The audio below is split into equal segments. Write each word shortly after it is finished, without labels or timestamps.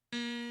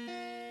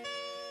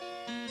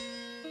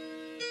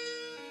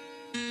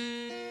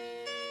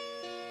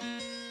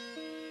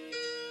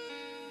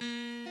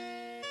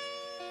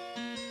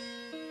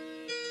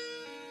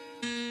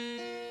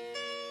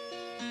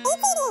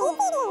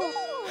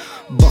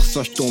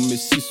Barça, j't'en mets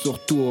 6 sur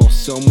tour.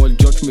 Serre-moi le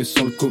jack, j'mets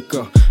sans le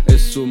coca.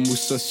 SO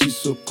Moussa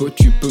Sissoko,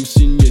 tu peux me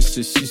signer,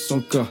 c'est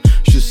 600K.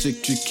 Je sais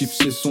que tu kiffes,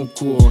 c'est son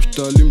cours.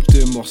 J't'allume,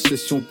 t'es mort,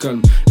 session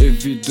calme.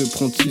 Évite de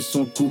prendre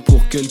 600 coups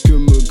pour quelques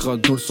me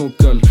grades dans le son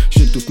calme.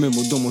 J'étouffe mes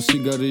mots dans mon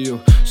cigarillo.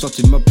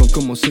 Sorti de ma plan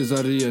comme en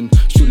césarienne.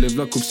 J'soulève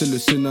la coupe, c'est le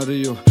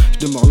scénario.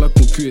 J'démarre la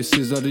concu et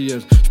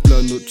césarienne.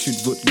 J'plane au-dessus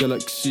de votre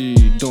galaxie.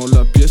 Dans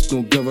la pièce,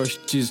 donc gavage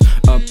tease.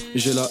 Hop,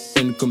 j'ai la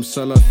haine comme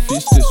ça la fille.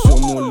 T'es sur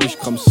mon lit,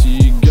 j'crame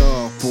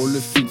cigare. Pour le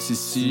feed, c'est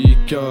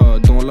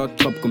 6K. Dans la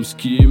trappe comme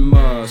ski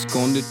masque.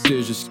 En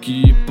été, je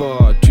skie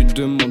pas. Tu te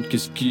demandes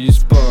qu'est-ce qui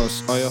se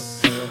passe. Aya.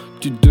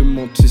 Tu te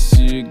demandes c'est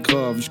si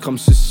grave, je crame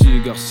ce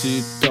cigare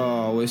si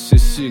tard. Ouais c'est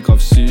si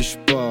grave si je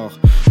pars.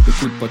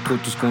 Écoute pas trop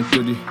tout ce qu'on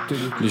te dit.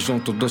 Les gens ont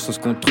tendance à se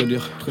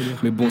contredire.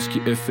 Mais bon ce qui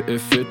est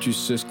fait, tu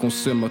sais ce qu'on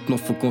sait. Maintenant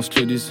faut qu'on se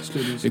le dise.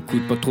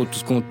 Écoute pas trop tout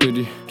ce qu'on te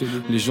dit.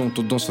 Les gens ont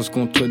tendance à se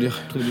contredire.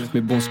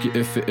 Mais bon ce qui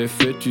est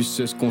fait, tu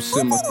sais ce qu'on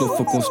sait. Maintenant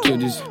faut qu'on se le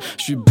dise.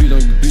 J'suis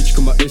bilingue bitch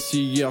comme à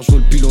SI hier. J'vois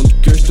le bilan de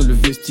queue, dans le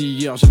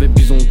vestiaire. J'avais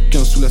bison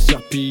 15 sous la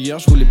serpillière.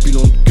 J'vois les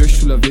bilans de queue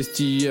sous la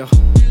vestiaire.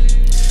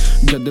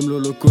 Gadem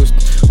l'holocauste,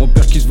 mon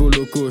père qui se vaut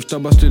loco.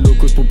 J'tabasse les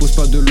locaux, j'propose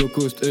pas de low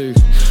cost. Hey.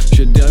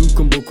 J'ai des rimes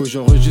comme Boko,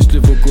 j'enregistre les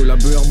vocaux. La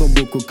beurre dans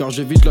Boko, car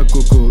j'évite la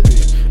coco.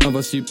 Hey.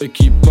 Invincible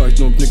équipage,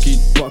 donc ne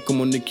quitte pas. Comme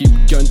mon équipe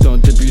gagne, t'es un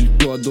débile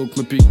toi, donc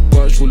me pique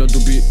pas. J'roule la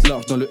doubie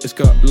large dans le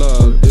escalade.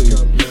 Hey.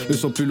 Le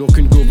son plus lourd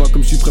qu'une gova,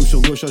 comme suprême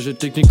sur gauche. J'ai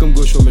technique comme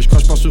gaucho, mais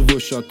j'crache pas sur vos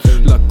chats.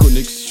 La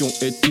connexion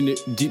est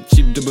inédite,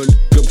 type double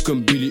gum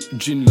comme Billie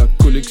Jean. La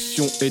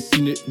collection est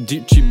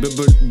inédite, type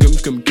bubble gum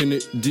comme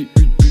Kennedy.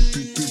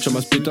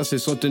 J'amasse pétasse ces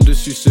centaines de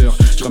suceurs.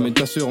 J'ramène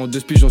ta sœur en 2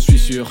 spies, j'en suis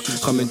sûr.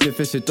 Ramène tes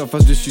fesses et ta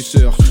face de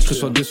suceur.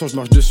 J'reçois des sons,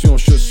 j'marche dessus en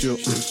chaussures.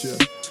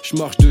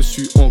 J'marche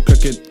dessus en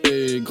claquette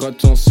et gratte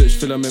sans cesse.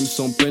 J'fais la même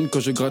sans peine quand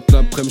je gratte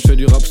l'après-midi. J'fais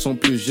du rap sans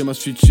plus, j'ai ma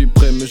suite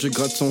suprême. Mais je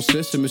gratte sans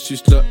cesse et me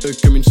suce la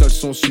comme une salle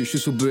sans su. J'suis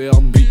sous BR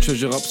bitch,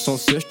 je rappe sans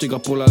cesse. J't'ai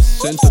grave pour la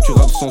scène, toi tu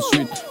rappes sans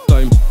suite.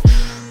 Time,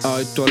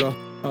 arrête-toi là.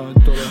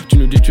 Tu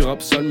nous dis que tu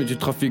rappes sale mais tu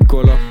trafiques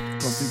quoi là.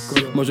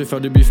 Moi je vais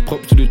faire des bifs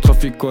propres, c'est du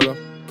trafic quoi là.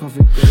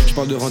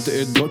 J'parle de rente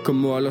et de drogue comme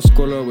moi à la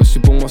scola. Ouais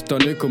c'est pour moi cette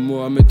année comme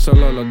Mohamed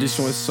Salah.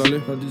 L'addition est salée.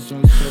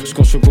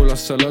 J'conche chocolat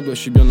salade, ouais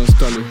j'suis bien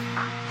installé.